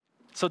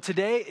So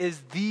today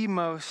is the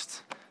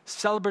most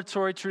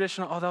celebratory,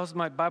 traditional, that was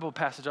my Bible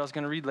passage I was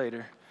going to read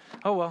later.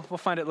 Oh, well, we'll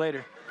find it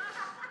later.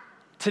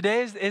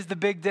 Today is the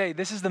big day.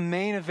 This is the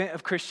main event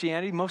of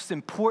Christianity, most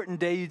important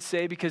day, you'd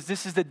say, because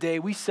this is the day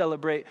we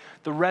celebrate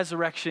the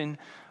resurrection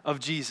of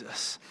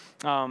Jesus.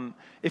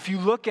 If you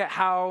look at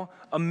how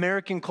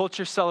American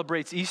culture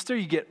celebrates Easter,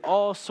 you get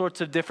all sorts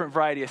of different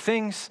variety of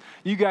things.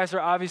 You guys are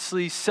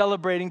obviously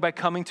celebrating by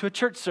coming to a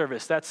church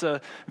service. That's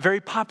a very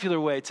popular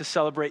way to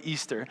celebrate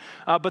Easter.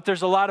 But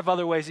there's a lot of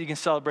other ways that you can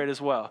celebrate as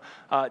well.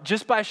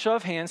 Just by a show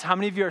of hands, how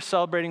many of you are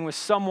celebrating with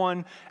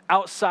someone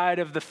outside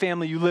of the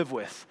family you live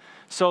with?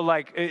 So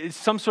like it's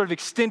some sort of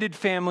extended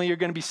family, you're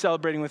going to be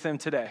celebrating with them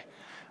today.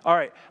 All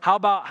right,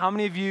 how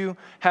many of you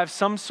have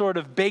some sort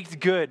of baked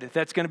good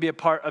that's going to be a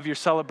part of your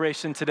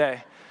celebration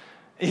today?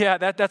 Yeah,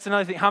 that's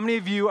another thing. How many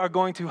of you are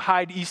going to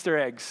hide Easter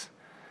eggs?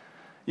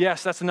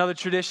 Yes, that's another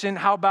tradition.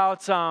 How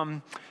about,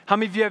 how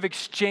many of you have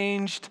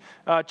exchanged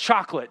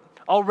chocolate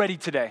already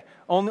today?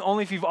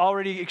 Only if you've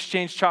already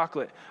exchanged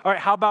chocolate. All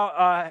right, how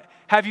about,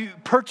 have you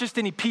purchased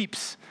any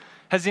Peeps?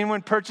 Has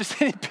anyone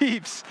purchased any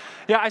Peeps?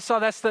 Yeah, I saw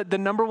that's the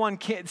number one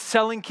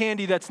selling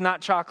candy that's not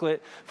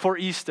chocolate for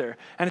Easter.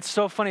 And it's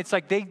so funny. It's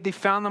like they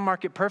found the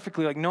market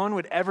perfectly. Like no one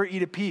would ever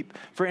eat a Peep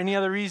for any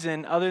other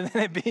reason other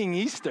than it being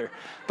Easter.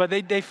 But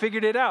they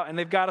figured it out, and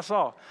they've got us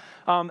all.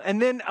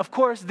 And then, of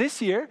course,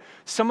 this year,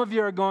 some of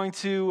you are going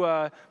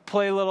to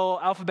play a little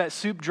alphabet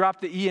soup, drop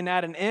the E and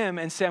add an M,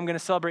 and say, I'm going to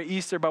celebrate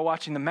Easter by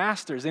watching the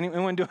Masters.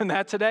 Anyone doing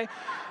that today?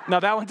 No,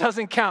 that one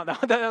doesn't count.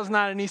 That was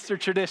not an Easter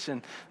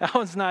tradition. That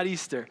one's not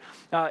Easter.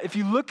 If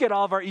you look at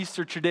all of our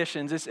Easter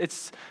traditions,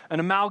 it's an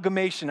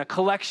amalgamation, a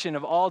collection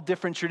of all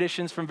different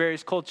traditions from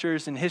various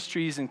cultures and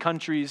histories and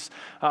countries,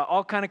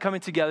 all kind of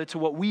coming together to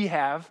what we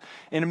have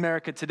in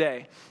America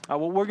today.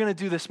 What we're going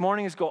to do this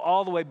morning is go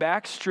all the way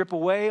back, strip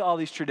away all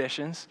these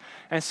traditions,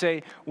 and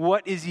say,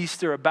 what is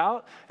Easter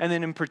about? And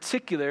then in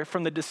particular,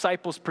 from the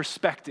disciples'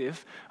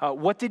 perspective,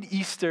 what did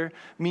Easter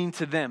mean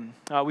to them?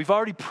 We've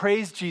already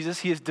praised Jesus.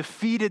 He has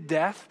defeated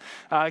death.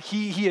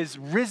 He has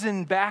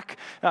risen back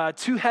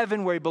to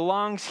heaven where he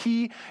belongs.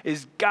 He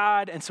is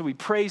God, and so we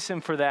praise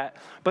him for that.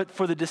 But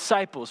for the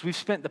disciples, we've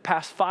spent the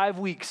past 5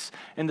 weeks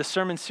in the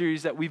sermon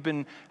series that we've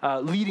been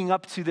leading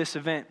up to this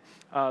event,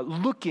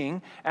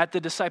 looking at the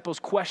disciples'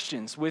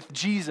 questions with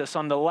Jesus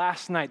on the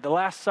last night, the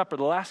Last Supper,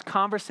 the last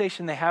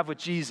conversation they have with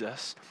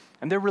Jesus.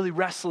 And they're really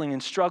wrestling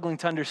and struggling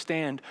to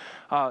understand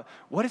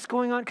what is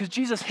going on. Because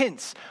Jesus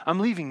hints, I'm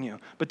leaving you.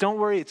 But don't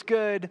worry, it's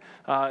good.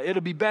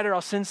 It'll be better.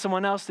 I'll send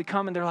someone else to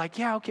come. And they're like,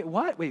 yeah, okay,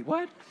 what? Wait,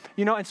 what?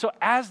 And so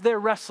as they're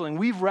wrestling,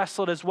 we've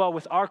wrestled as well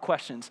with our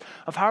questions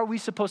of how are we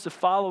supposed to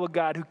follow a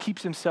God who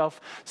keeps himself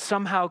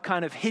somehow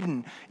kind of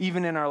hidden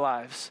even in our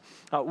lives.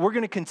 We're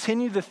going to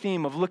continue the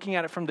theme of looking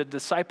at it from the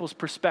disciples'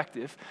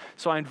 perspective.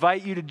 So I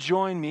invite you to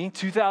join me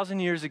 2,000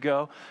 years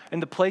ago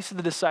in the place of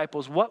the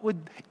disciples. What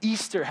would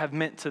Easter have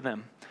meant to them?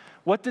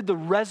 What did the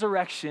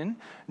resurrection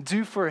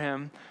do for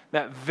him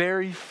that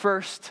very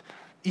first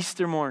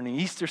Easter morning,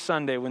 Easter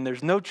Sunday, when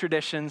there's no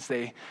traditions?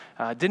 They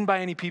didn't buy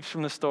any Peeps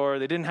from the store.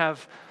 They didn't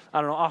have,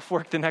 off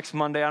work the next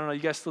Monday. I don't know,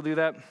 you guys still do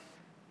that?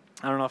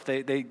 I don't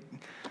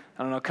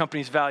know if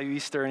companies value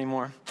Easter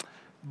anymore.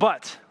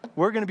 But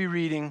we're going to be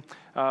reading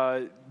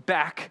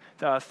back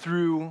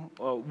through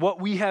what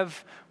we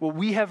have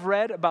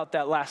read about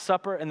that Last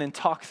Supper, and then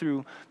talk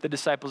through the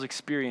disciples'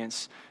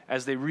 experience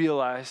as they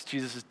realized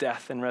Jesus'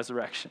 death and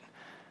resurrection.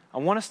 I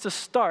want us to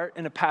start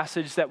in a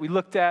passage that we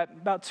looked at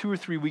about 2 or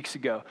 3 weeks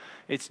ago.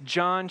 It's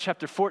John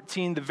chapter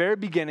 14, the very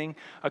beginning,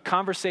 a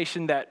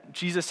conversation that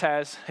Jesus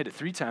has, hit it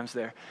 3 times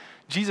there,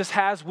 Jesus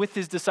has with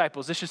his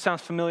disciples. This just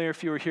sounds familiar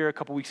if you were here a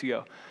couple weeks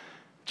ago.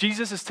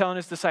 Jesus is telling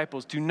his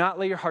disciples, do not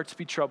let your hearts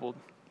be troubled.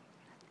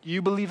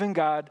 You believe in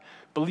God,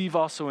 believe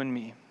also in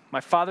me.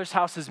 My Father's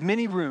house has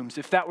many rooms.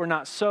 If that were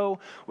not so,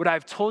 would I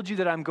have told you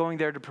that I'm going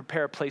there to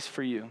prepare a place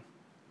for you?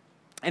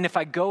 And if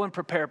I go and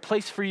prepare a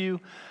place for you,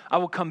 I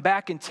will come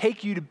back and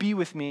take you to be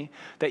with me,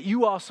 that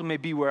you also may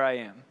be where I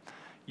am.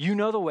 You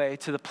know the way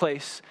to the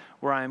place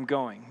where I am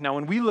going. Now,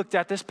 when we looked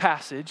at this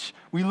passage,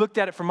 we looked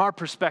at it from our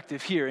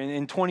perspective here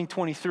in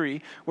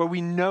 2023, where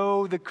we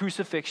know the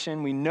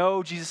crucifixion, we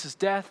know Jesus'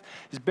 death,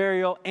 his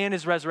burial, and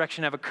his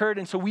resurrection have occurred,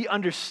 and so we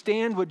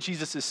understand what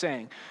Jesus is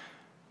saying.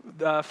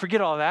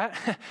 Forget all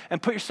that and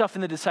put yourself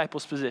in the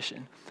disciples'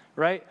 position,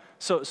 right?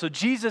 So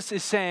Jesus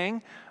is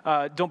saying,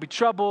 don't be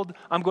troubled.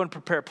 I'm going to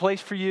prepare a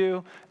place for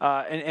you,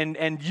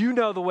 and you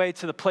know the way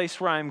to the place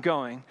where I'm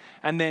going.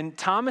 And then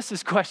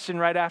Thomas's question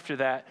right after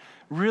that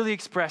really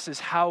expresses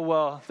how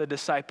well the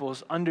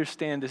disciples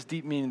understand this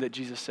deep meaning that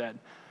Jesus said.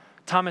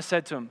 Thomas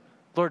said to him,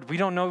 Lord, we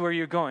don't know where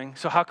you're going,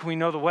 so how can we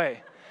know the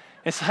way?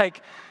 It's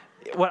like,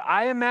 what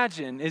I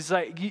imagine is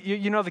like,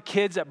 you know the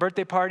kids at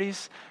birthday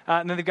parties,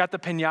 and then they've got the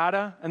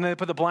piñata, and then they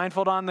put the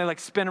blindfold on, and they like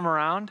spin them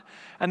around,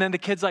 and then the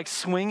kid's like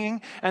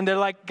swinging, and they're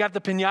like got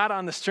the piñata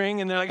on the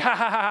string, and they're like, ha,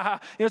 ha, ha, ha.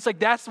 You know, it's like,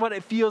 that's what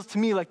it feels to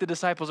me like the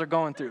disciples are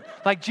going through.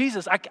 Like,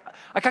 Jesus, I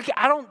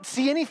don't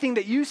see anything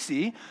that you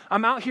see.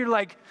 I'm out here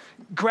like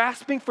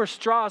grasping for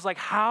straws, like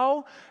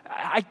how,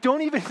 I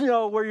don't even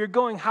know where you're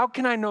going. How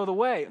can I know the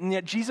way? And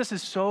yet Jesus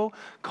is so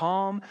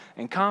calm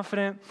and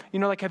confident. You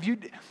know, like,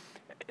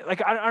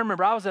 I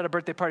remember I was at a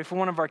birthday party for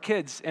one of our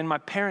kids, and my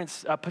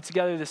parents put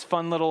together this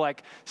fun little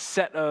like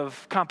set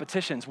of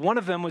competitions. One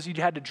of them was you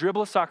had to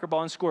dribble a soccer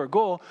ball and score a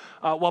goal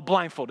while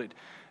blindfolded.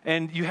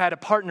 And you had a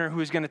partner who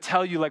was going to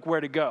tell you like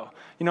where to go.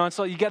 You know, and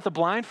so you get the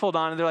blindfold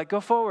on, and they're like,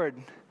 go forward,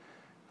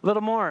 a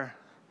little more.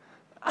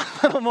 A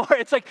little more.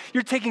 It's like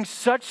you're taking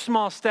such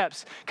small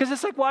steps. Because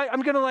it's like, why?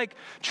 I'm going to like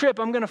trip.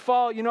 I'm going to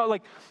fall. You know,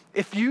 like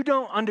if you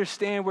don't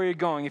understand where you're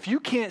going, if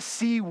you can't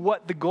see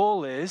what the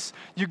goal is,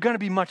 you're going to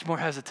be much more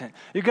hesitant.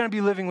 You're going to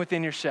be living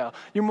within your shell.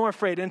 You're more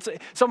afraid. And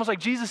it's almost like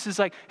Jesus is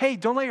like, hey,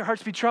 don't let your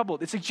hearts be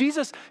troubled. It's like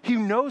Jesus, he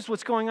knows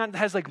what's going on,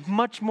 has like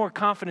much more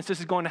confidence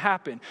this is going to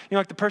happen. You know,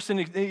 like the person,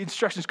 the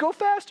instructions, go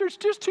faster. It's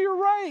just to your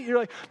right. You're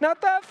like,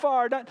 not that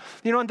far.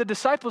 You know, and the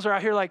disciples are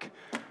out here like,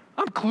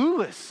 I'm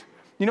clueless.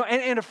 You know,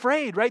 and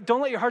afraid, right? Don't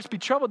let your hearts be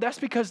troubled. That's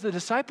because the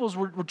disciples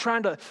were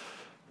trying to,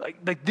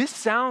 like this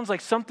sounds like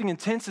something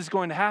intense is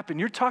going to happen.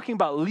 You're talking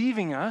about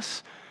leaving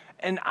us,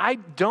 and I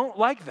don't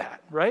like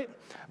that, right?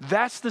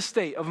 That's the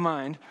state of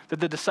mind that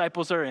the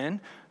disciples are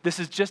in. This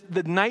is just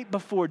the night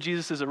before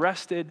Jesus is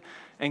arrested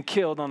and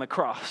killed on the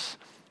cross.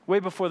 Way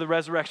before the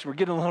resurrection. We're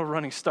getting a little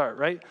running start,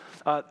 right?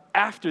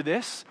 After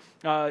this,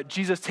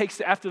 Jesus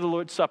takes, after the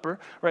Lord's Supper,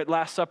 right,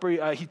 Last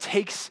Supper, he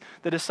takes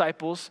the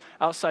disciples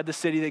outside the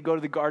city. They go to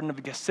the Garden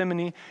of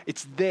Gethsemane.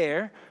 It's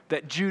there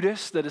that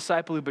Judas, the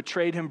disciple who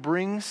betrayed him,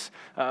 brings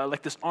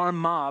like this armed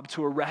mob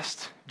to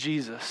arrest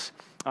Jesus.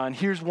 And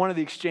here's one of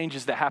the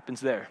exchanges that happens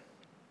there.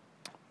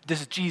 This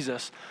is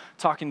Jesus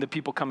talking to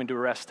people coming to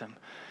arrest him.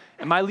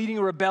 Am I leading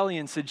a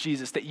rebellion, said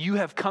Jesus, that you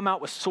have come out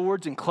with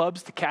swords and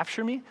clubs to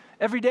capture me?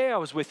 Every day I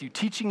was with you,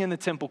 teaching in the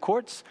temple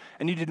courts,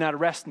 and you did not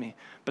arrest me.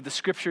 But the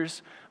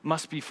scriptures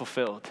must be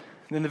fulfilled.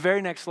 And then the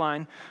very next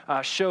line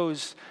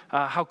shows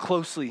how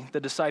closely the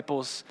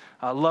disciples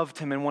loved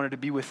him and wanted to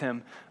be with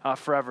him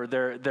forever.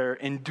 Their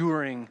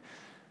enduring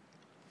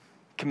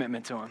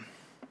commitment to him.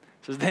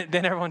 So then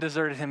everyone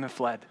deserted him and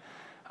fled.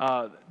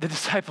 The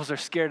disciples are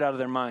scared out of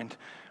their mind.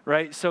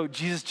 Right? So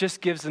Jesus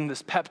just gives them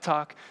this pep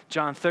talk,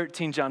 John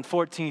 13, John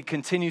 14. He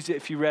continues it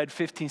if you read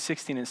 15,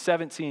 16, and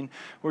 17,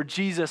 where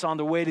Jesus on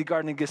the way to the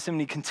Garden of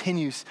Gethsemane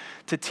continues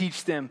to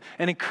teach them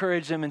and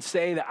encourage them and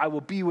say that I will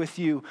be with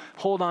you,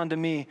 hold on to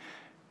me.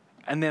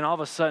 And then all of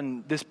a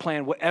sudden, this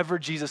plan, whatever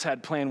Jesus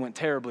had planned, went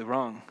terribly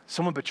wrong.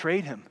 Someone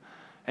betrayed him.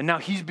 And now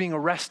he's being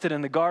arrested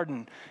in the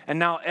garden. And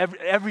now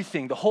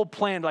everything, the whole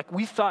plan, like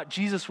we thought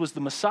Jesus was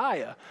the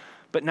Messiah.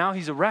 But now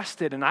he's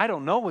arrested, and I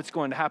don't know what's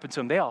going to happen to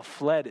him. They all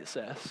fled, it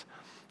says.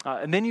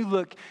 And then you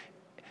look,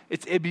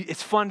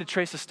 it's fun to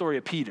trace the story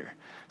of Peter.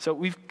 So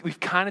we've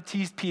kind of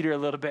teased Peter a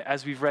little bit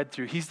as we've read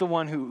through. He's the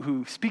one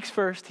who speaks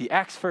first, he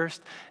acts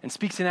first, and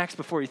speaks and acts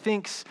before he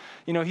thinks.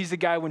 You know, he's the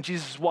guy when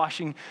Jesus is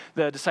washing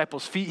the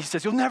disciples' feet, he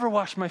says, you'll never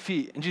wash my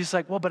feet. And Jesus is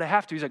like, well, but I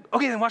have to. He's like,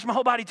 okay, then wash my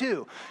whole body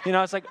too. You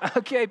know, it's like,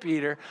 okay,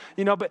 Peter.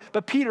 You know,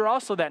 but Peter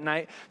also that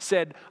night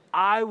said,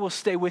 I will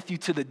stay with you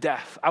to the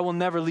death. I will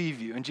never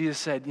leave you. And Jesus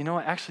said, you know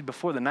what, actually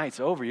before the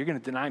night's over, you're going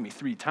to deny me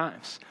 3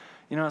 times.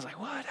 You know, I was like,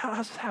 what? How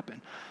does this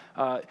happen?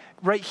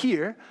 Right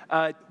here,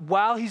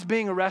 while he's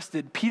being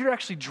arrested, Peter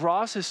actually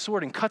draws his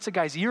sword and cuts a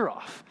guy's ear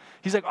off.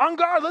 He's like, on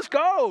guard, let's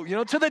go, you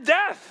know, to the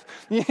death.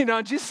 You know,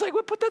 and Jesus is like,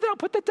 well, put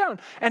that down.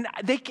 And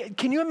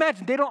can you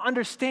imagine? They don't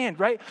understand,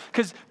 right?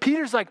 Because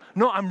Peter's like,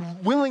 no,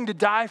 I'm willing to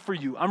die for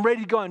you. I'm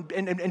ready to go.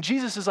 And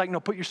Jesus is like, no,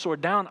 put your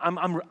sword down. I'm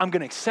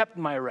going to accept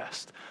my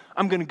arrest.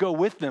 I'm going to go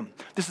with them.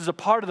 This is a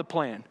part of the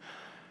plan.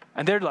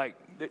 And they're like,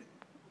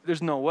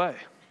 there's no way.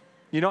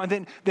 You know,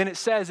 and then it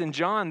says in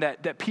John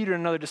that Peter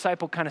and another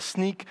disciple kind of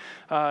sneak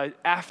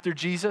after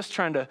Jesus,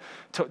 trying to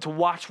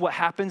watch what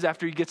happens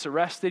after he gets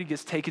arrested. He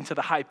gets taken to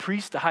the high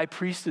priest. The high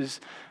priest is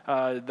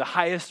the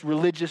highest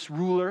religious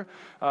ruler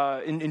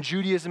in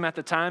Judaism at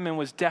the time, and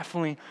was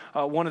definitely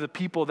one of the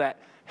people that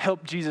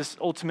helped Jesus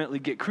ultimately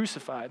get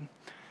crucified.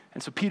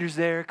 And so Peter's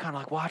there kind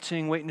of like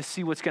watching, waiting to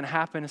see what's going to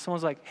happen. And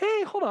someone's like,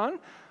 hey, hold on.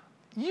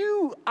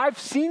 I've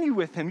seen you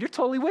with him. You're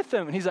totally with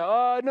him. And he's like,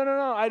 oh,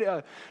 no.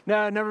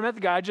 I never met the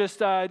guy. I just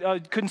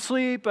couldn't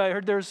sleep. I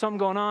heard there was something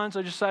going on,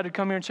 so I just decided to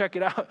come here and check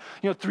it out.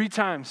 You know, 3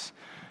 times,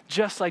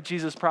 just like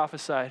Jesus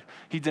prophesied,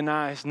 he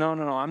denies, no,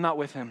 I'm not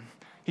with him.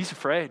 He's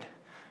afraid,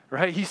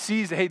 right? He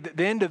sees, hey,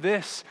 the end of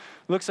this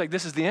looks like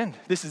this is the end.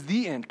 This is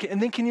the end.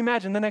 And then can you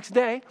imagine the next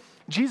day,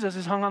 Jesus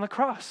is hung on the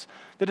cross.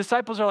 The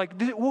disciples are like,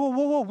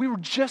 whoa, we were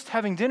just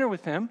having dinner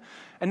with him,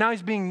 and now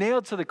he's being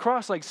nailed to the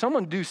cross. Like,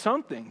 someone do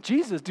something.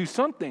 Jesus, do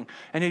something.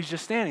 And he's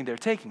just standing there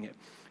taking it,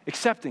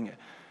 accepting it.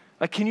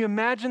 Like, can you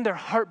imagine their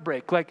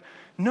heartbreak? Like,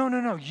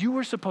 no, you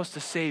were supposed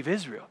to save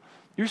Israel.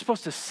 You're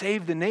supposed to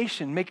save the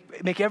nation,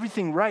 make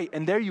everything right,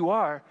 and there you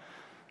are,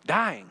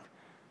 dying.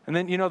 And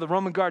then, the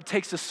Roman guard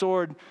takes the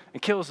sword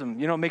and kills him,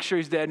 make sure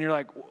he's dead, and you're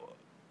like,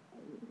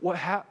 what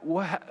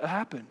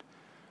happened?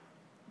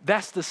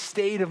 That's the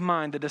state of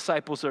mind the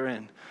disciples are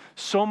in.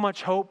 So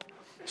much hope,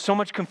 so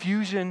much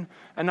confusion,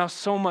 and now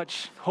so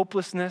much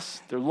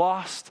hopelessness. They're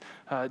lost.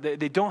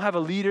 They don't have a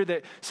leader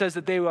that says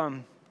that they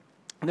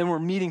were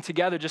meeting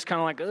together just kind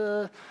of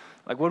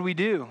like, what do we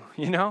do,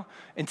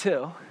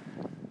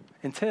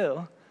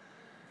 Until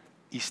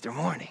Easter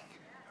morning,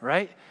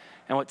 right?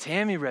 And what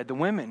Tammy read, the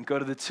women go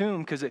to the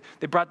tomb because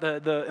they brought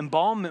the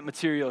embalmment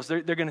materials.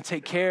 They're going to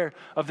take care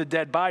of the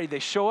dead body. They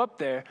show up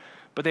there,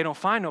 but they don't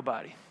find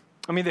nobody.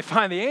 I mean, they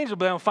find the angel,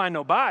 but they don't find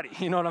nobody.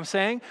 You know what I'm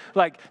saying?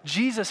 Like,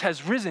 Jesus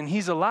has risen.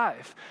 He's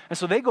alive. And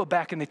so they go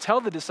back and they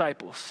tell the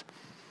disciples.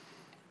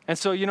 And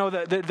so,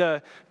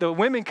 the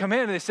women come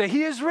in and they say,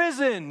 he is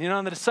risen.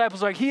 And the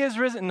disciples are like, he is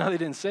risen. No, they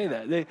didn't say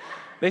that.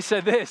 They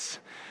said this.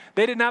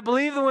 They did not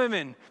believe the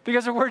women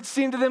because their words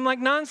seemed to them like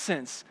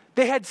nonsense.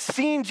 They had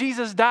seen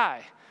Jesus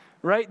die,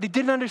 right? They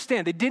didn't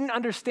understand. They didn't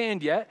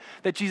understand yet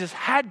that Jesus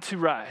had to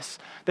rise,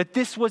 that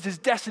this was his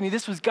destiny.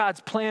 This was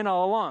God's plan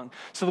all along.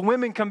 So the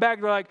women come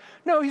back. They're like,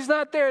 no, he's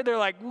not there. They're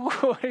like,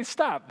 whoa, hey,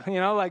 stop.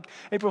 Like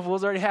April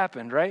Fool's already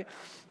happened, right?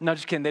 No,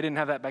 just kidding. They didn't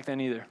have that back then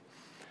either.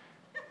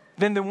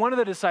 Then one of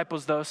the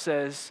disciples, though,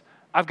 says,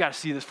 I've got to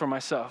see this for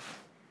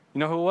myself. You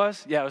know who it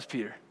was? Yeah, it was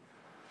Peter.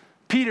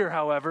 Peter,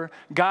 however,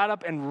 got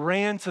up and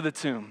ran to the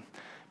tomb.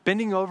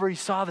 Bending over, he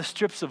saw the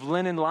strips of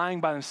linen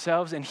lying by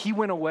themselves, and he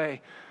went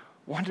away,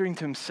 wondering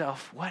to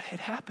himself what had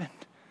happened.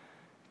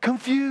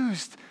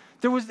 Confused.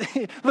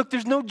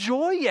 There's no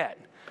joy yet.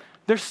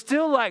 They're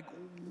still like,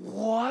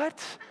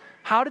 what?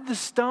 How did the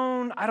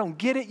stone? I don't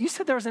get it. You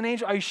said there was an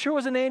angel. Are you sure it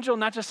was an angel,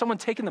 not just someone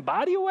taking the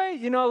body away?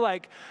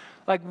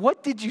 Like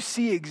what did you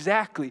see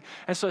exactly?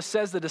 And so it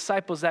says the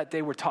disciples that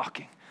day were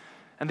talking.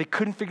 And they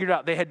couldn't figure it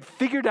out. They had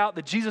figured out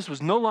that Jesus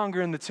was no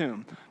longer in the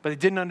tomb, but they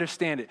didn't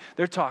understand it.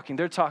 They're talking.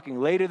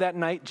 Later that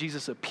night,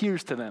 Jesus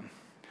appears to them.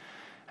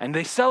 And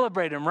they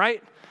celebrate him,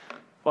 right?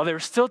 While they were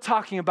still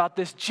talking about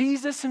this,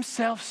 Jesus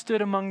himself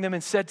stood among them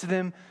and said to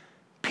them,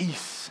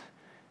 peace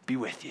be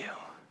with you.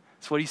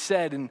 That's what he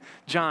said in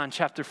John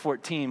chapter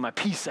 14, my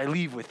peace I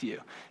leave with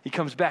you. He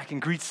comes back and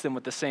greets them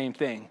with the same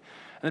thing.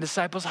 And the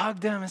disciples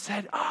hugged him and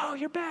said, oh,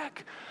 you're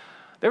back.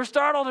 They were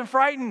startled and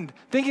frightened,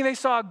 thinking they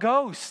saw a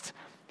ghost.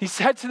 He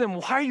said to them,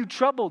 why are you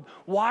troubled?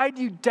 Why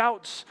do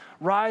doubts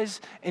rise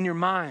in your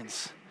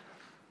minds?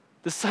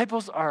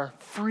 Disciples are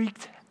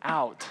freaked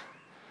out.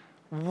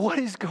 What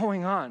is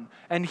going on?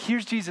 And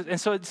here's Jesus.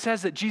 And so it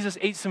says that Jesus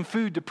ate some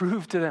food to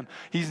prove to them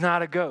he's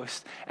not a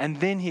ghost. And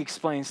then he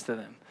explains to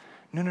them,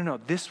 no.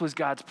 This was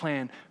God's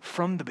plan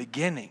from the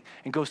beginning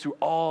and goes through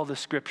all the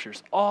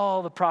scriptures,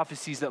 all the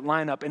prophecies that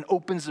line up and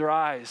opens their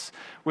eyes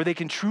where they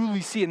can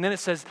truly see. And then it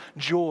says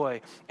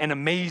joy and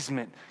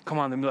amazement. Come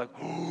on, they'll be like,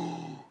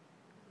 oh,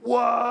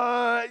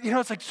 what?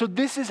 It's like, so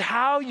this is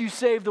how you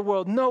save the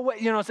world. No way,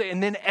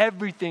 and then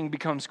everything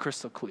becomes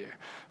crystal clear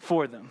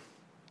for them.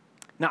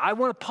 Now, I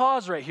want to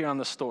pause right here on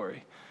the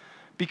story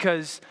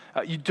because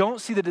you don't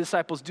see the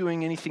disciples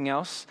doing anything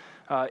else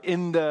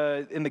in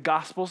the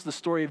Gospels, the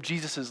story of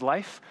Jesus'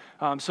 life.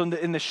 So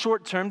in the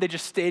short term, they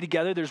just stay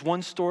together. There's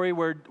one story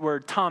where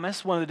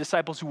Thomas, one of the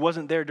disciples who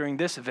wasn't there during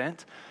this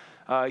event,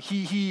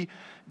 he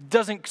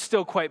doesn't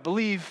still quite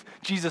believe.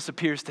 Jesus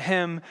appears to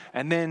him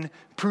and then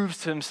proves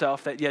to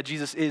himself that, yeah,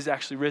 Jesus is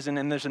actually risen.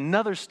 And there's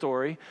another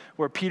story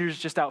where Peter's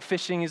just out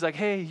fishing. He's like,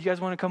 hey, you guys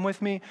want to come with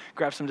me?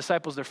 Grab some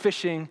disciples. They're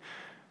fishing.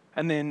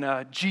 And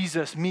then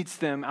Jesus meets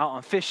them out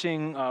on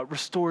fishing,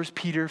 restores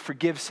Peter,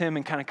 forgives him,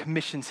 and kind of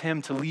commissions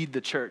him to lead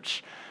the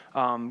church,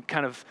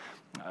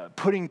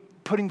 putting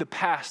the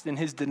past and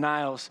his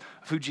denials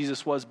of who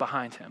Jesus was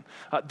behind him.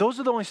 Those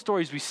are the only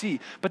stories we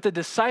see. But the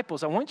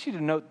disciples, I want you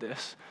to note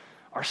this,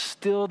 are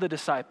still the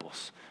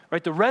disciples,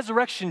 right? The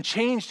resurrection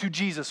changed who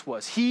Jesus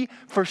was. He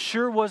for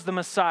sure was the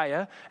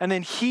Messiah, and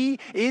then he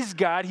is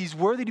God. He's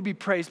worthy to be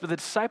praised, but the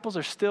disciples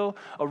are still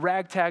a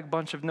ragtag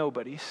bunch of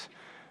nobodies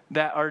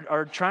that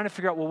are trying to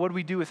figure out, well, what do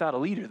we do without a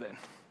leader then,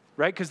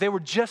 right? Because they were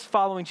just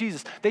following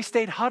Jesus. They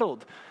stayed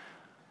huddled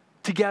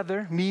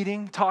together,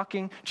 meeting,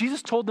 talking.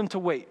 Jesus told them to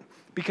wait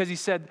because he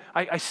said,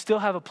 I still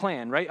have a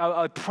plan, right?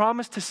 I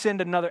promise to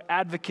send another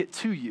advocate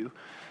to you.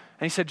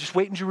 And he said, just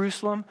wait in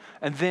Jerusalem,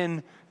 and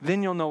then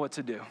you'll know what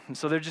to do. And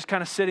so they're just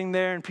kind of sitting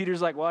there, and Peter's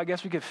like, well, I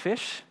guess we could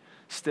fish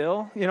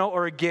still,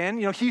 or again.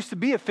 He used to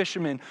be a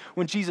fisherman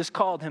when Jesus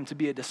called him to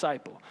be a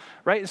disciple,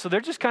 right? And so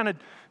they're just kind of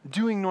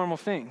doing normal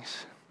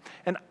things.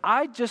 And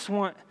I just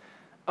want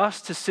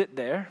us to sit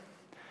there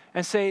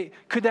and say,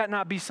 could that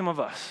not be some of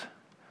us?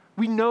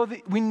 We know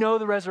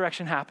the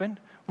resurrection happened.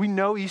 We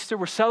know Easter.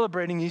 We're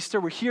celebrating Easter.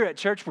 We're here at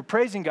church. We're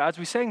praising God.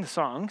 We sang the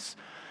songs.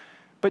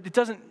 But it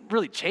doesn't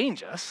really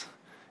change us.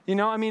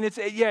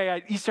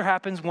 Easter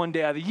happens one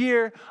day out of the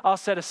year. I'll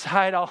set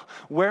aside, I'll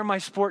wear my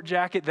sport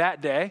jacket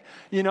that day,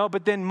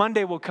 but then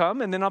Monday will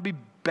come and then I'll be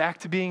back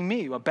to being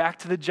me, back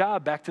to the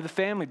job, back to the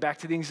family, back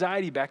to the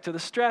anxiety, back to the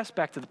stress,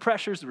 back to the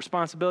pressures, the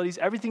responsibilities,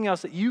 everything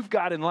else that you've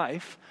got in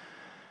life.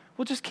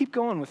 We'll just keep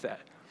going with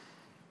that.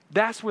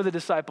 That's where the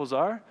disciples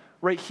are,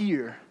 right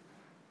here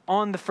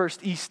on the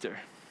first Easter.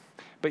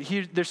 But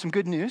here, there's some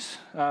good news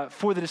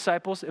for the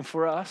disciples and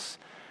for us.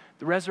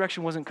 The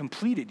resurrection wasn't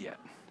completed yet.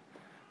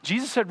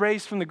 Jesus had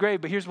raised from the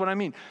grave, but here's what I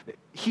mean.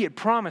 He had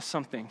promised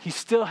something. He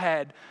still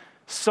had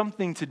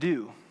something to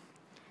do.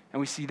 And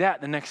we see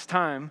that the next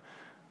time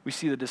we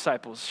see the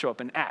disciples show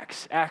up in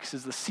Acts. Acts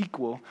is the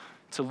sequel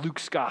to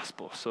Luke's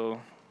gospel.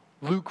 So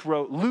Luke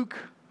wrote Luke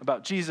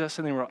about Jesus,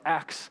 and then wrote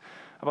Acts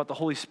about the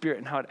Holy Spirit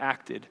and how it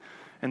acted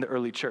in the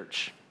early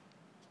church.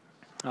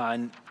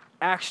 In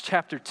Acts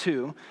chapter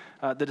 2,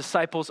 the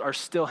disciples are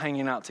still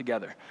hanging out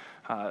together.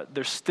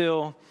 They're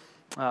still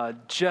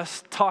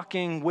just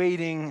talking,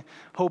 waiting,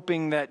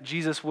 hoping that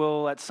Jesus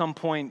will at some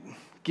point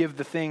give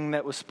the thing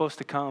that was supposed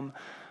to come.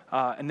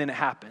 And then it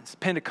happens.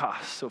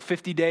 Pentecost. So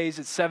 50 days,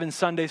 it's 7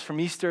 Sundays from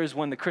Easter is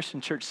when the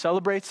Christian church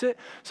celebrates it.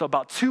 So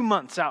about 2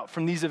 months out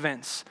from these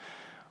events,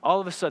 all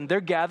of a sudden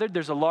they're gathered.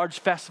 There's a large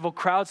festival.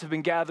 Crowds have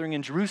been gathering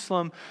in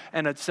Jerusalem.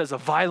 And it says a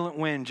violent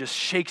wind just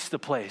shakes the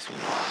place.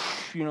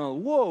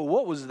 Whoa,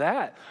 what was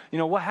that?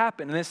 What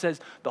happened? And it says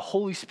the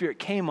Holy Spirit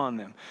came on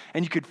them.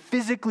 And you could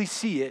physically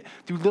see it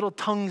through little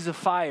tongues of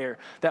fire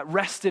that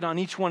rested on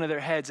each one of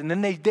their heads. And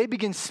then they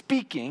begin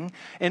speaking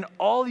in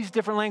all these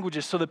different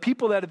languages. So the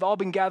people that have all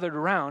been gathered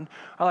around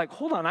are like,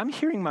 hold on, I'm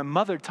hearing my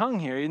mother tongue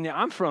here. And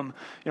I'm from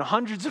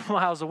hundreds of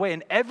miles away.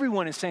 And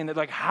everyone is saying that,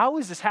 like, how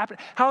is this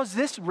happening? How is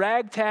this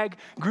ragtag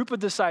group of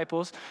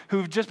disciples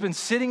who've just been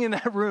sitting in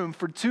that room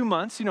for 2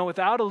 months,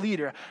 without a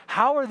leader,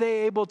 how are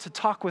they able to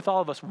talk with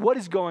all of us? What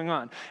is going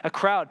on? A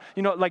crowd,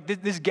 like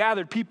this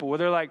gathered people where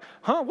they're like,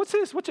 what's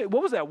this? What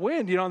was that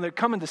wind? And they're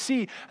coming to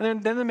see,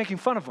 and then they're making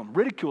fun of them.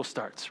 Ridicule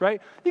starts,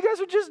 right? You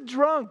guys are just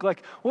drunk.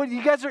 Like, what?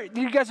 You guys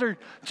are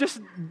just,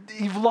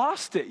 you've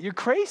lost it. You're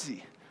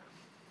crazy.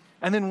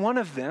 And then one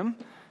of them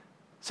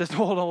says,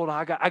 hold on,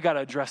 I got to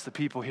address the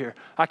people here.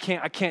 I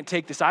can't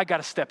take this. I got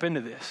to step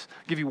into this.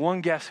 I'll give you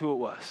one guess who it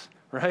was,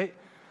 right?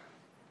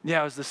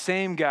 Yeah, it was the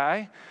same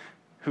guy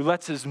who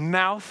lets his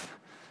mouth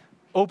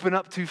open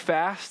up too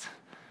fast.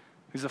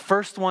 He's the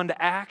first one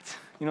to act.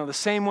 The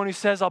same one who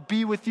says, I'll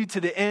be with you to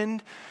the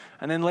end.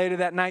 And then later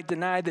that night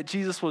denied that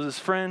Jesus was his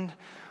friend.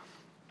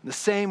 The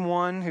same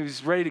one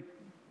who's ready to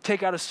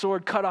take out a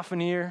sword, cut off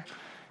an ear.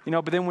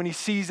 But then when he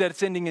sees that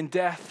it's ending in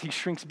death, he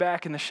shrinks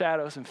back in the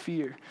shadows in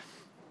fear.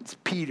 It's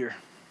Peter.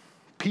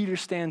 Peter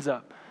stands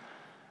up.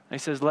 And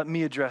he says, let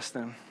me address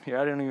them. Here,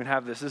 I didn't even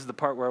have this. This is the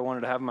part where I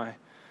wanted to have my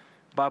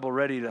Bible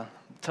ready to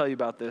tell you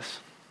about this.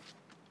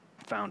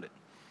 Found it.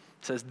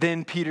 It says,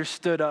 then Peter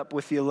stood up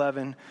with the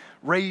 11,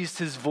 raised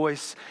his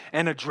voice,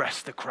 and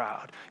addressed the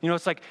crowd.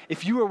 It's like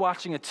if you were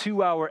watching a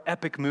 2-hour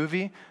epic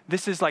movie,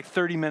 this is like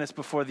 30 minutes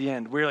before the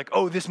end, where you're like,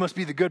 oh, this must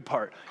be the good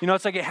part.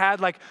 It's like it had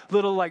like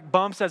little like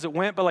bumps as it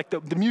went, but like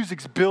the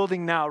music's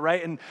building now,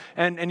 right?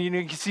 And you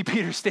can see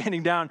Peter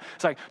standing down.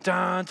 It's like,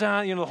 dun,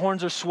 dun, the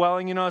horns are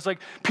swelling. It's like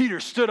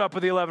Peter stood up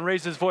with the 11,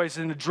 raised his voice,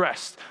 and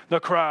addressed the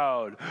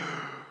crowd.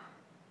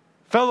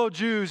 Fellow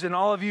Jews and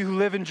all of you who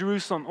live in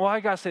Jerusalem. Well, I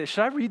got to say,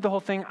 should I read the whole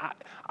thing?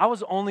 I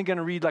was only going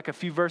to read like a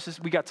few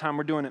verses. We got time.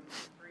 We're doing it.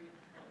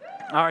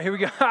 All right, here we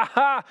go.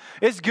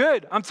 It's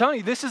good. I'm telling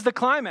you, this is the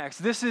climax.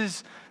 This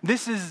is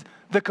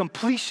the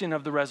completion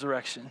of the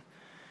resurrection.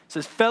 It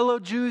says, fellow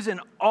Jews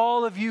and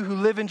all of you who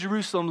live in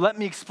Jerusalem, let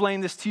me explain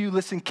this to you.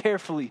 Listen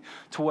carefully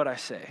to what I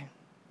say.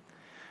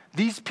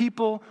 These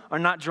people are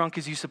not drunk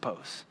as you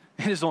suppose.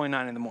 It is only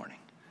 9 a.m.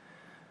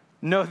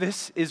 No,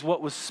 this is what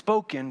was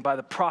spoken by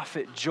the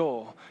prophet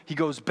Joel. He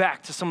goes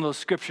back to some of those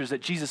scriptures that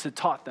Jesus had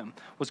taught them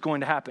was going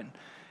to happen.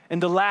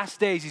 In the last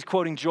days, he's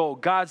quoting Joel.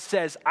 God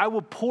says, I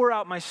will pour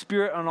out my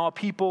spirit on all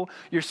people.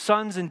 Your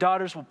sons and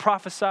daughters will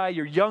prophesy.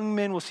 Your young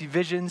men will see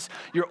visions.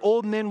 Your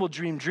old men will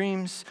dream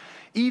dreams.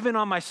 Even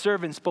on my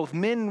servants, both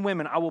men and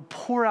women, I will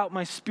pour out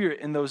my spirit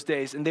in those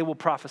days, and they will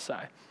prophesy.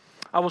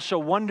 I will show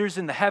wonders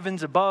in the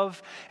heavens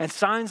above and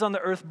signs on the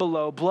earth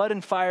below, blood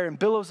and fire and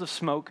billows of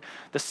smoke.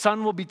 The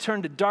sun will be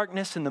turned to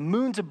darkness and the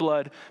moon to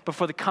blood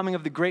before the coming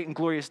of the great and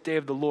glorious day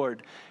of the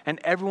Lord. And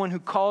everyone who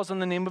calls on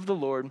the name of the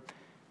Lord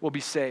will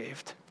be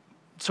saved.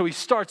 So he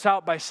starts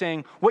out by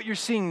saying, what you're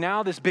seeing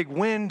now, this big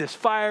wind, this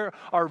fire,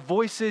 our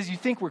voices, you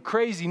think we're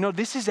crazy. No,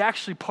 this is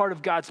actually part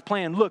of God's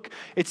plan. Look,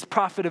 it's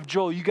prophet of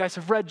Joel. You guys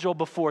have read Joel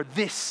before.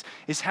 This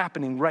is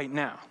happening right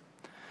now.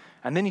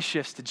 And then he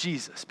shifts to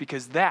Jesus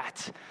because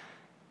that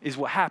is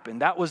what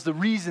happened. That was the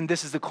reason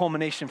this is the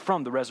culmination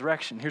from the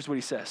resurrection. Here's what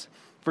he says.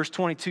 Verse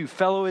 22,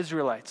 fellow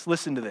Israelites,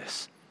 listen to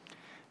this.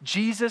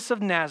 Jesus of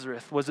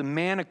Nazareth was a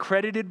man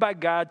accredited by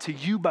God to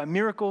you by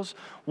miracles,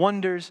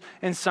 wonders,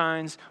 and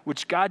signs,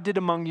 which God did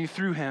among you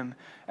through him,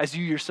 as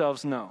you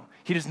yourselves know.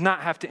 He does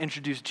not have to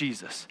introduce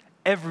Jesus.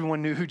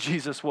 Everyone knew who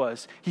Jesus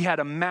was. He had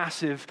a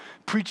massive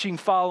preaching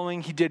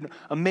following. He did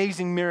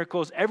amazing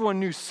miracles. Everyone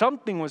knew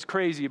something was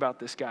crazy about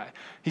this guy.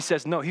 He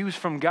says, no, he was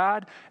from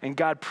God, and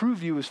God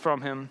proved he was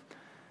from him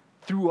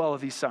through all of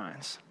these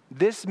signs.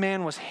 This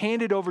man was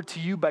handed over to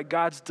you by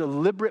God's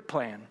deliberate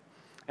plan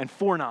and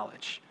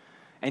foreknowledge.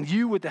 And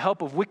you, with the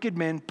help of wicked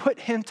men, put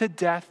him to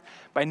death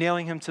by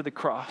nailing him to the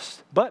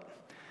cross. But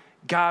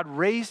God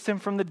raised him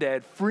from the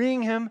dead,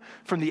 freeing him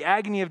from the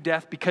agony of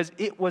death because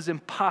it was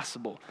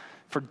impossible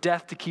for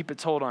death to keep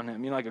its hold on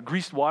him. You know, like a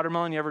greased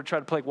watermelon, you ever try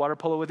to play water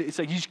polo with it? It's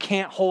like you just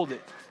can't hold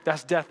it.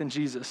 That's death in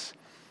Jesus.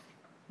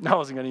 I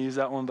wasn't going to use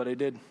that one, but I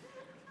did.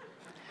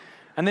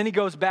 And then he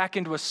goes back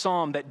into a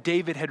psalm that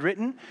David had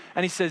written,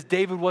 and he says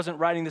David wasn't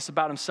writing this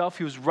about himself.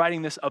 He was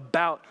writing this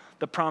about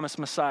the promised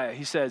Messiah.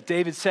 He says,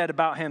 David said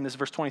about him, this is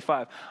verse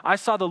 25, I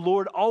saw the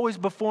Lord always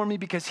before me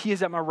because he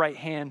is at my right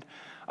hand.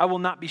 I will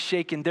not be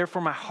shaken.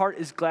 Therefore, my heart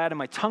is glad and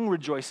my tongue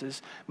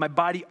rejoices. My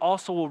body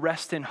also will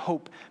rest in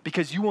hope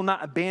because you will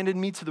not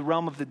abandon me to the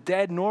realm of the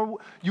dead, nor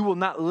you will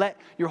not let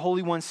your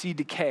Holy One see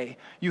decay.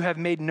 You have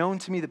made known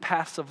to me the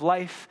paths of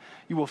life.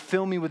 You will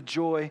fill me with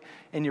joy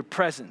in your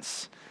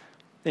presence.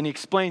 Then he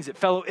explains it.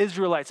 Fellow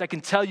Israelites, I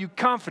can tell you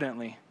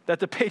confidently that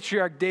the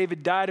patriarch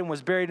David died and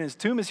was buried, and his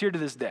tomb is here to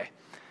this day.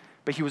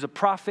 But he was a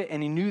prophet,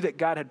 and he knew that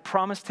God had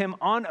promised him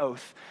on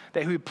oath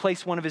that he would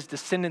place one of his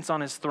descendants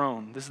on his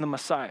throne. This is the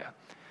Messiah.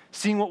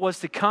 Seeing what was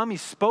to come, he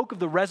spoke of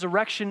the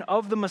resurrection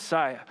of the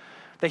Messiah,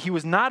 that he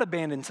was not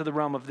abandoned to the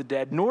realm of the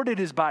dead, nor did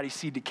his body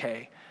see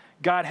decay.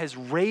 God has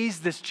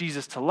raised this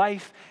Jesus to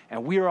life,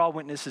 and we are all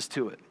witnesses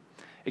to it.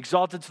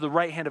 Exalted to the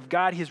right hand of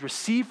God, he has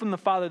received from the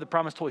Father the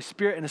promised Holy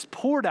Spirit and has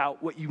poured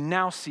out what you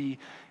now see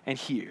and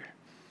hear.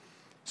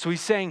 So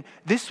he's saying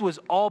this was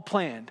all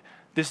planned.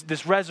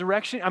 This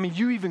resurrection, I mean,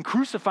 you even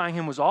crucifying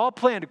him was all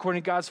planned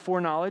according to God's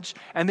foreknowledge.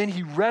 And then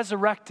he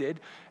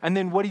resurrected. And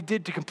then what he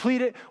did to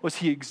complete it was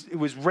he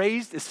was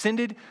raised,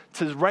 ascended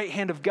to the right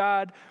hand of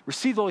God,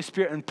 received the Holy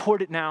Spirit, and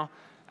poured it now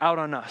out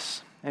on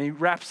us. And he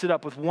wraps it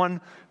up with one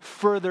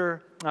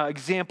further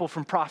example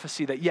from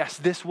prophecy that, yes,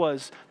 this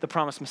was the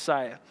promised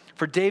Messiah.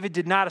 For David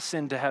did not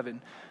ascend to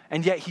heaven.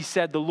 And yet he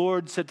said, the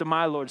Lord said to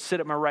my Lord, sit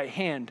at my right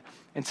hand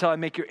until I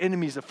make your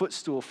enemies a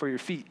footstool for your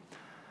feet.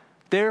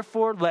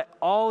 Therefore, let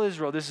all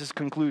Israel, this is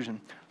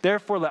conclusion.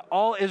 Therefore, let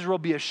all Israel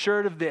be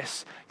assured of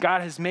this.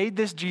 God has made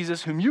this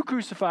Jesus, whom you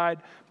crucified,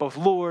 both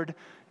Lord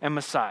and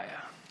Messiah.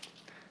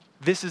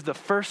 This is the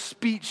first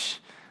speech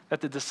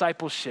that the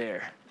disciples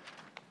share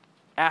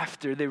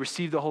after they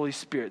receive the Holy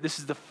Spirit. This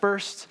is the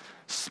first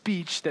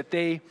speech that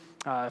they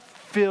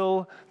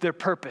fill their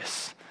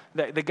purpose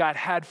that God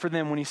had for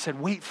them when he said,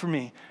 wait for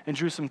me in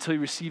Jerusalem until you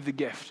receive the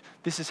gift.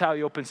 This is how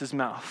he opens his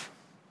mouth.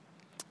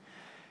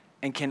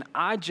 And can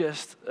I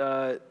just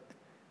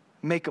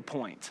make a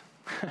point?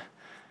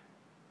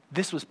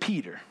 This was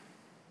Peter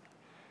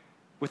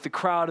with the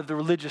crowd of the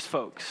religious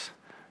folks,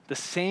 the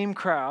same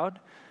crowd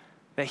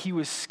that he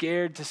was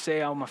scared to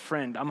say, I'm a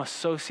friend, I'm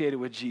associated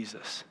with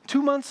Jesus.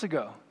 2 months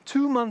ago,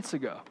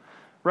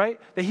 right?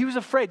 That he was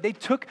afraid. They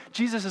took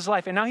Jesus'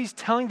 life, and now he's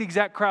telling the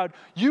exact crowd,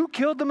 you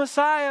killed the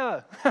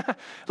Messiah.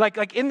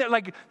 like in there,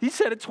 like he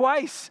said it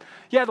twice.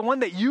 Yeah, the one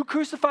that you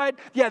crucified,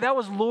 yeah, that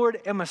was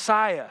Lord and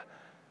Messiah.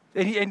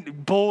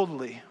 And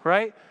boldly,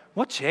 right?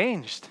 What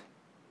changed?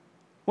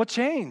 What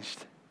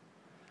changed?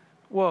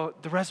 Well,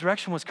 the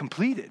resurrection was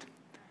completed.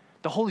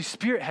 The Holy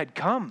Spirit had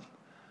come.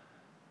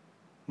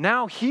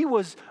 Now he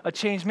was a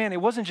changed man. It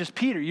wasn't just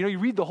Peter. You know, you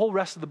read the whole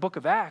rest of the book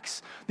of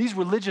Acts. These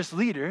religious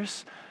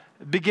leaders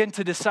begin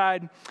to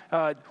decide,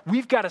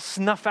 we've got to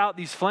snuff out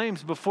these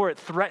flames before it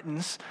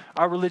threatens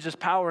our religious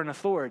power and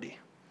authority.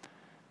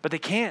 But they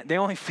can't. They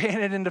only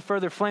fan it into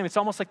further flame. It's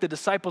almost like the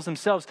disciples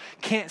themselves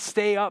can't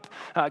stay up,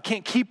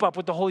 can't keep up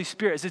with the Holy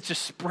Spirit as it's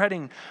just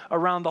spreading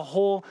around the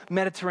whole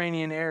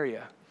Mediterranean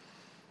area.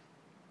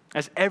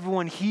 As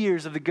everyone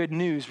hears of the good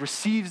news,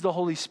 receives the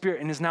Holy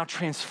Spirit, and is now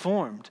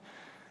transformed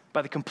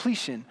by the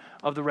completion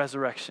of the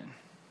resurrection.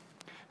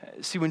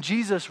 See, when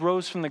Jesus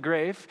rose from the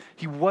grave,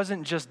 he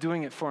wasn't just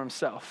doing it for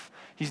himself.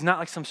 He's not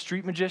like some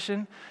street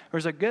magician where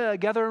he's like,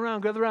 gather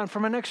around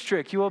for my next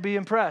trick. You will be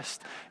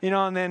impressed. You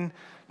know, and then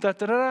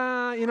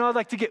you know, I'd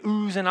like to get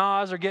oohs and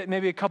ahs or get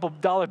maybe a couple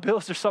dollar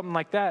bills or something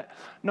like that.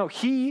 No,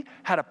 he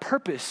had a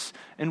purpose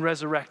in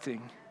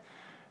resurrecting.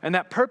 And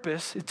that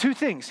purpose, two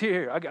things.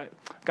 Here, I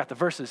got the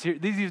verses. Here,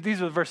 these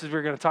are the verses we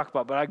were going to talk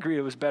about, but I agree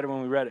it was better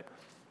when we read it.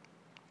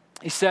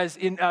 He says,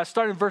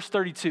 starting in verse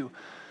 32,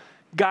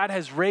 God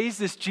has raised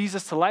this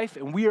Jesus to life,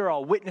 and we are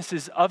all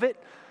witnesses of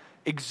it.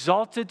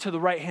 Exalted to the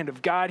right hand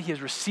of God, he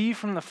has received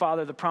from the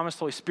Father the promised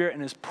Holy Spirit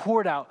and has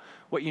poured out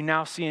what you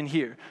now see and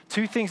hear.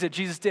 Two things that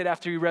Jesus did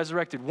after he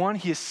resurrected. One,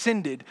 he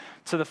ascended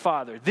to the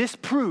Father. This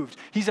proved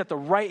he's at the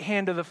right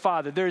hand of the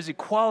Father. There is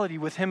equality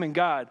with him and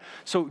God.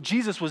 So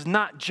Jesus was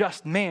not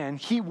just man,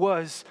 he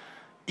was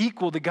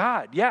equal to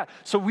God. Yeah,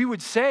 so we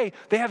would say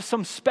they have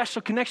some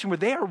special connection where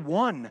they are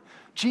one.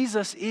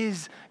 Jesus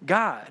is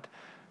God.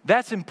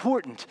 That's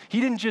important. He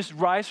didn't just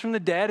rise from the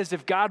dead as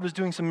if God was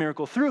doing some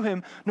miracle through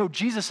him. No,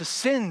 Jesus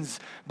ascends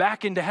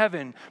back into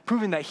heaven,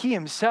 proving that he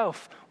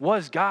himself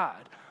was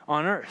God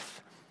on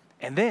earth.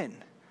 And then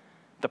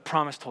the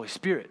promised Holy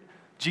Spirit.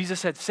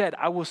 Jesus had said,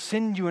 I will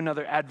send you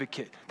another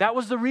advocate. That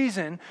was the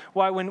reason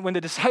why when the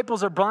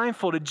disciples are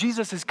blindfolded,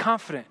 Jesus is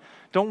confident.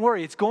 Don't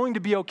worry, it's going to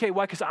be okay.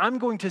 Why? Because I'm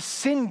going to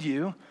send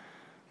you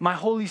my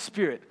Holy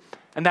Spirit.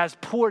 And that is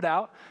poured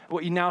out,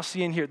 what you now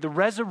see in here. The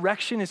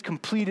resurrection is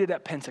completed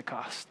at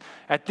Pentecost.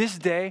 At this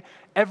day,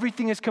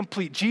 everything is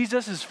complete.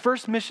 Jesus'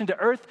 first mission to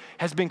earth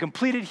has been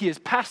completed. He has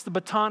passed the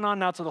baton on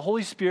now to the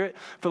Holy Spirit,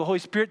 for the Holy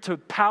Spirit to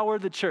power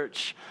the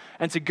church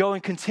and to go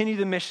and continue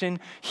the mission.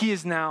 He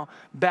is now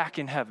back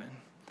in heaven.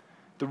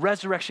 The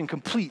resurrection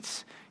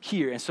completes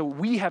here. And so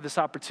we have this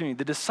opportunity.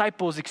 The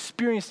disciples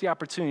experienced the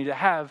opportunity to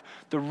have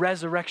the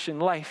resurrection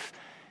life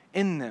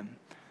in them.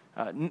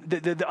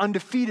 The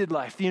undefeated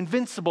life, the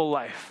invincible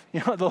life,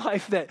 the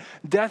life that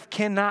death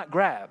cannot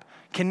grab,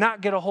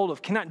 cannot get a hold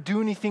of, cannot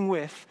do anything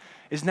with,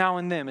 is now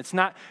in them. It's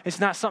not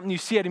something you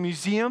see at a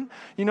museum,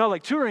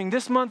 like touring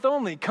this month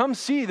only. Come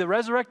see the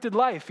resurrected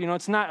life.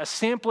 It's not a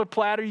sampler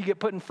platter you get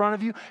put in front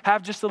of you,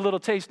 have just a little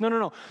taste.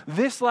 No.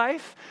 This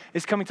life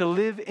is coming to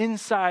live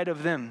inside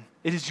of them.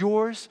 It is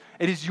yours.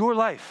 It is your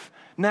life.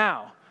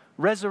 Now,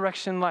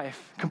 resurrection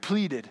life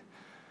completed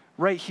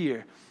right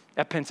here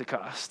at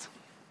Pentecost.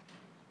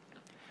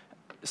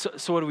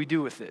 So what do we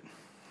do with it?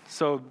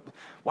 So,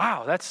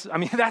 wow,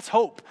 that's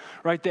hope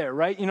right there,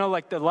 right?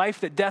 Like the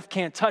life that death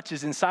can't touch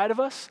is inside of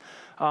us.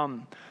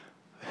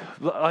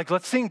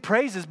 Let's sing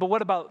praises, but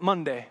what about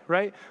Monday,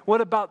 right?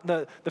 What about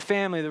the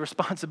family, the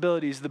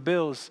responsibilities, the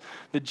bills,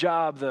 the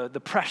job,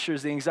 the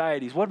pressures, the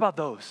anxieties? What about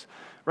those,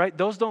 right?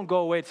 Those don't go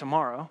away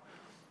tomorrow.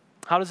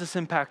 How does this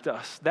impact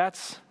us?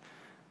 That's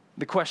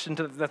the question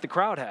that the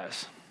crowd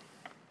has.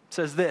 It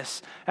says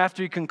this,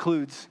 after he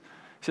concludes,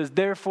 it says,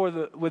 therefore,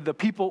 when the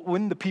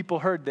people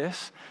heard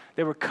this,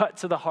 they were cut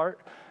to the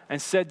heart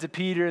and said to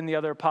Peter and the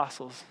other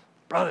apostles,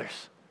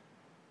 brothers,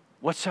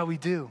 what shall we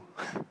do?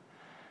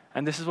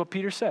 And this is what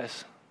Peter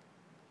says.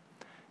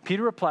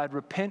 Peter replied,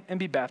 repent and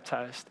be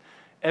baptized,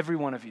 every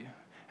one of you,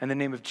 in the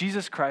name of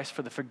Jesus Christ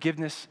for the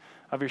forgiveness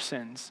of your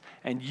sins,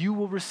 and you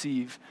will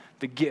receive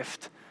the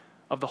gift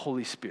of the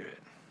Holy Spirit.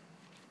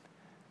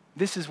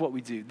 This is what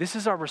we do. This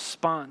is our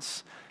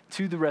response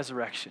to the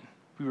resurrection.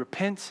 We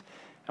repent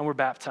and we're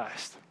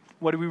baptized.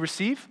 What do we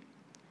receive?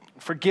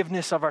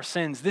 Forgiveness of our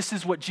sins. This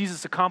is what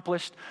Jesus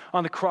accomplished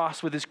on the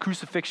cross with his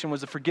crucifixion,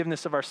 was the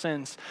forgiveness of our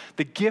sins.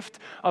 The gift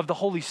of the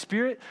Holy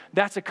Spirit,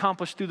 that's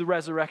accomplished through the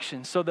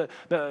resurrection. So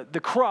the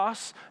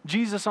cross,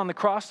 Jesus on the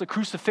cross, the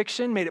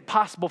crucifixion made it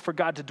possible for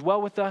God to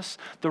dwell with us.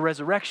 The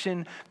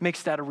resurrection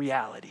makes that a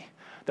reality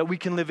that we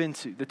can live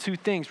into. The two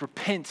things,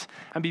 repent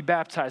and be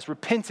baptized.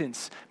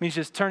 Repentance means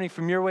just turning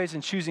from your ways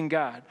and choosing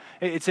God.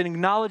 It's an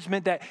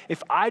acknowledgement that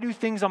if I do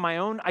things on my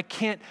own, I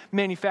can't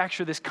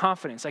manufacture this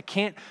confidence. I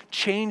can't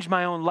change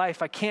my own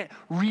life. I can't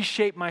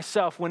reshape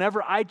myself.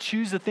 Whenever I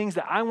choose the things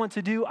that I want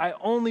to do, I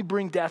only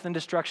bring death and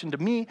destruction to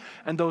me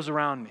and those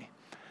around me.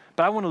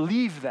 But I want to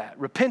leave that.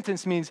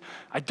 Repentance means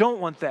I don't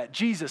want that.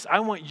 Jesus,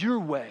 I want your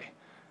way.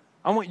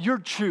 I want your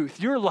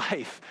truth, your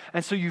life.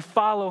 And so you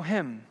follow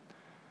him.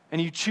 And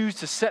you choose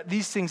to set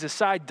these things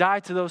aside, die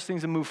to those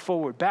things, and move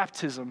forward.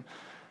 Baptism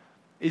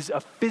is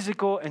a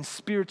physical and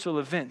spiritual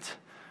event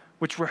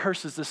which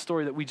rehearses the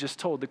story that we just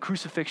told, the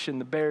crucifixion,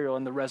 the burial,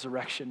 and the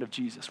resurrection of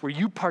Jesus, where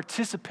you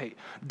participate,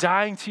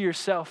 dying to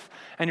yourself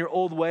and your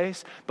old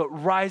ways, but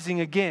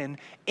rising again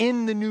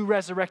in the new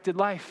resurrected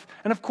life.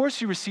 And of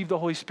course you receive the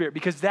Holy Spirit,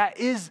 because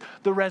that is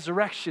the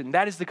resurrection.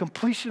 That is the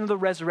completion of the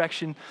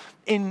resurrection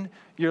in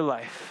your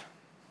life.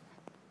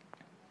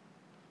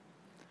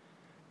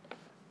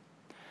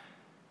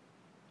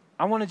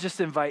 I want to just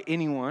invite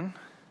anyone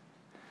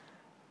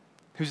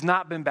who's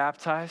not been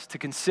baptized to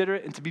consider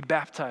it and to be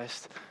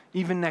baptized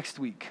even next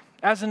week.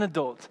 As an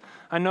adult,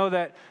 I know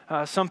that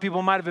some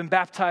people might have been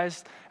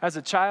baptized as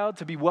a child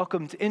to be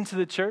welcomed into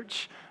the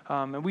church,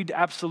 and we'd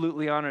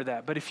absolutely honor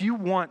that. But if you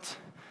want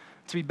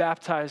to be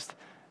baptized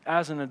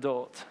as an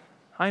adult,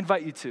 I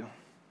invite you to,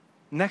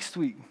 next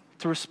week,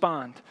 to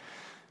respond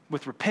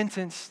with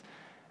repentance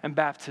and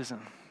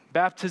baptism.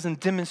 Baptism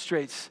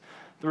demonstrates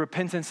the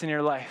repentance in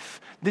your life.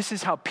 This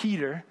is how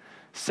Peter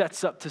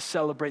sets up to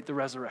celebrate the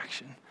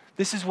resurrection.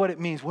 This is what it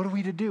means. What are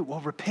we to do? Well,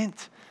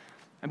 repent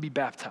and be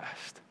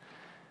baptized.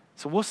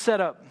 So we'll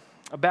set up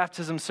a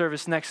baptism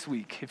service next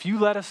week. If you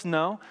let us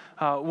know,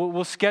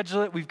 we'll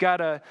schedule it. We've got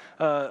a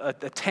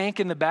tank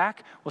in the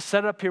back. We'll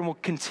set it up here and we'll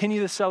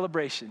continue the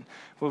celebration.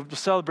 We'll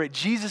celebrate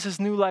Jesus'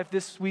 new life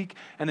this week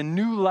and the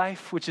new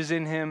life which is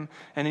in him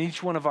and in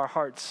each one of our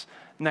hearts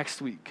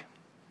next week.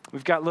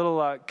 We've got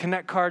little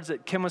connect cards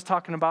that Kim was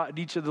talking about at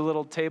each of the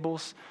little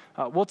tables.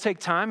 We'll take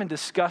time and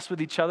discuss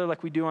with each other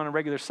like we do on a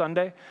regular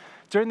Sunday.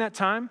 During that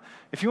time,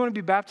 if you want to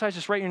be baptized,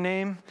 just write your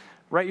name,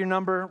 write your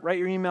number, write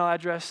your email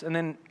address, and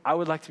then I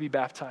would like to be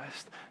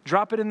baptized.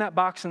 Drop it in that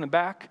box in the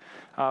back,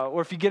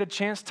 or if you get a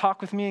chance,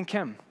 talk with me and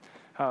Kim.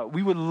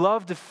 We would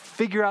love to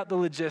figure out the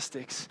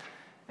logistics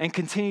and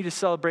continue to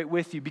celebrate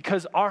with you,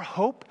 because our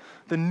hope,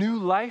 the new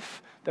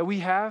life that we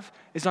have,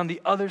 is on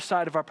the other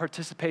side of our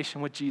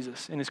participation with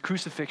Jesus in his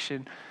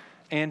crucifixion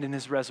and in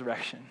his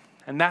resurrection.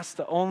 And that's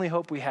the only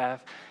hope we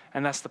have,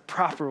 and that's the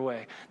proper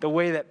way, the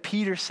way that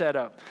Peter set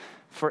up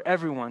for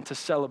everyone to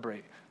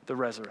celebrate the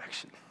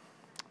resurrection.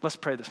 Let's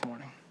pray this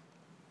morning.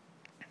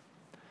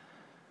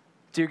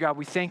 Dear God,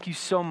 we thank you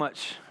so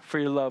much for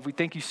your love. We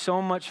thank you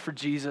so much for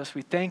Jesus.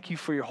 We thank you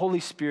for your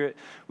Holy Spirit.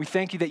 We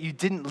thank you that you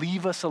didn't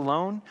leave us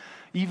alone.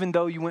 Even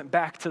though you went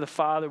back to the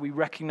Father, we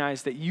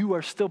recognize that you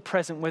are still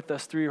present with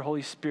us through your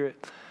Holy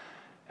Spirit.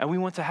 And we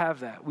want to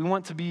have that. We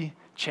want to be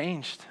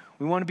changed.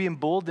 We want to be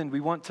emboldened.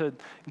 We want to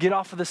get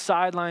off of the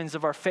sidelines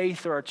of our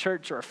faith or our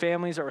church or our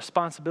families, our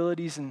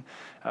responsibilities. And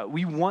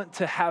we want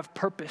to have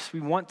purpose. We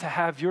want to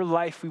have your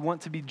life. We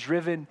want to be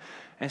driven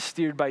and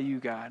steered by you,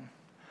 God.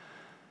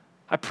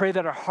 I pray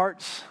that our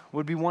hearts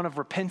would be one of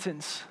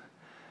repentance.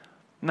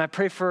 And I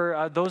pray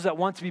for those that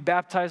want to be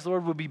baptized,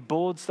 Lord, would be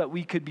bold so that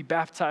we could be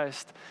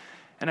baptized.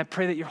 And I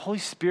pray that your Holy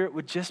Spirit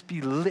would just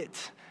be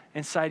lit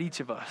inside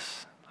each of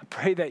us. I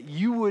pray that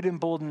you would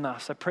embolden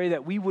us. I pray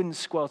that we wouldn't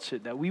squelch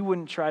it, that we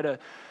wouldn't try to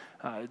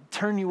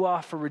turn you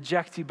off or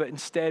reject you, but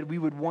instead we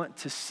would want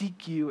to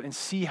seek you and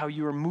see how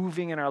you are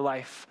moving in our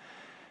life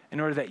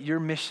in order that your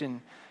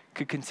mission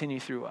could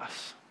continue through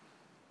us.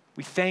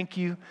 We thank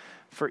you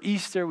for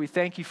Easter. We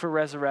thank you for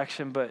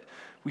resurrection, but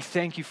we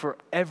thank you for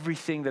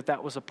everything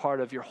that was a part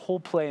of your whole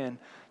plan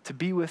to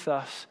be with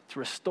us, to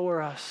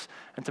restore us,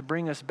 and to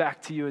bring us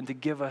back to you and to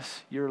give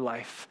us your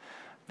life,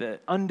 the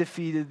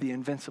undefeated, the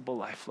invincible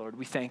life, Lord.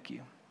 We thank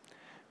you.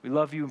 We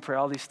love you and pray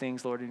all these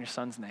things, Lord, in your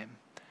Son's name.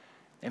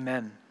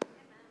 Amen.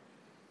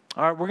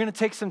 All right, we're going to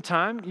take some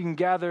time. You can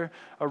gather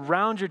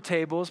around your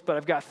tables, but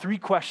I've got 3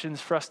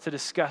 questions for us to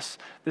discuss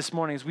this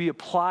morning as we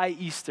apply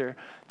Easter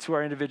to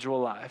our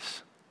individual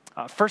lives.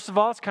 First of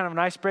all, it's kind of an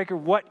icebreaker.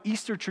 What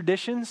Easter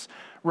traditions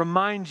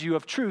remind you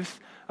of truth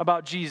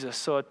about Jesus?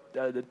 So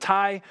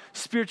tie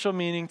spiritual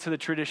meaning to the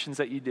traditions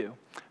that you do.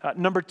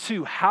 Number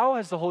 2, how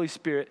has the Holy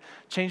Spirit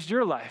changed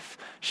your life?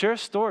 Share a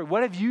story.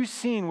 What have you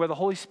seen where the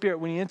Holy Spirit,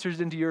 when he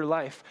enters into your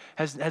life,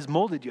 has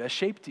molded you, has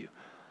shaped you?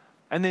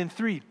 And then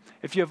 3,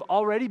 if you have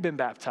already been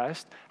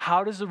baptized,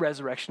 how does the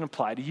resurrection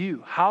apply to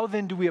you? How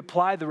then do we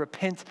apply the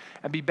repent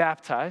and be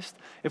baptized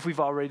if we've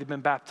already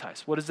been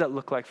baptized? What does that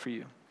look like for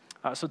you?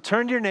 So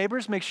turn to your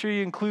neighbors. Make sure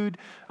you include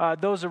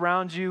those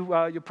around you.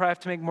 You'll probably have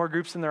to make more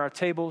groups than there are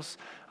tables.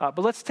 But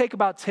let's take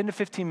about 10 to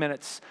 15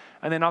 minutes,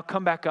 and then I'll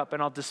come back up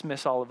and I'll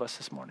dismiss all of us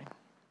this morning.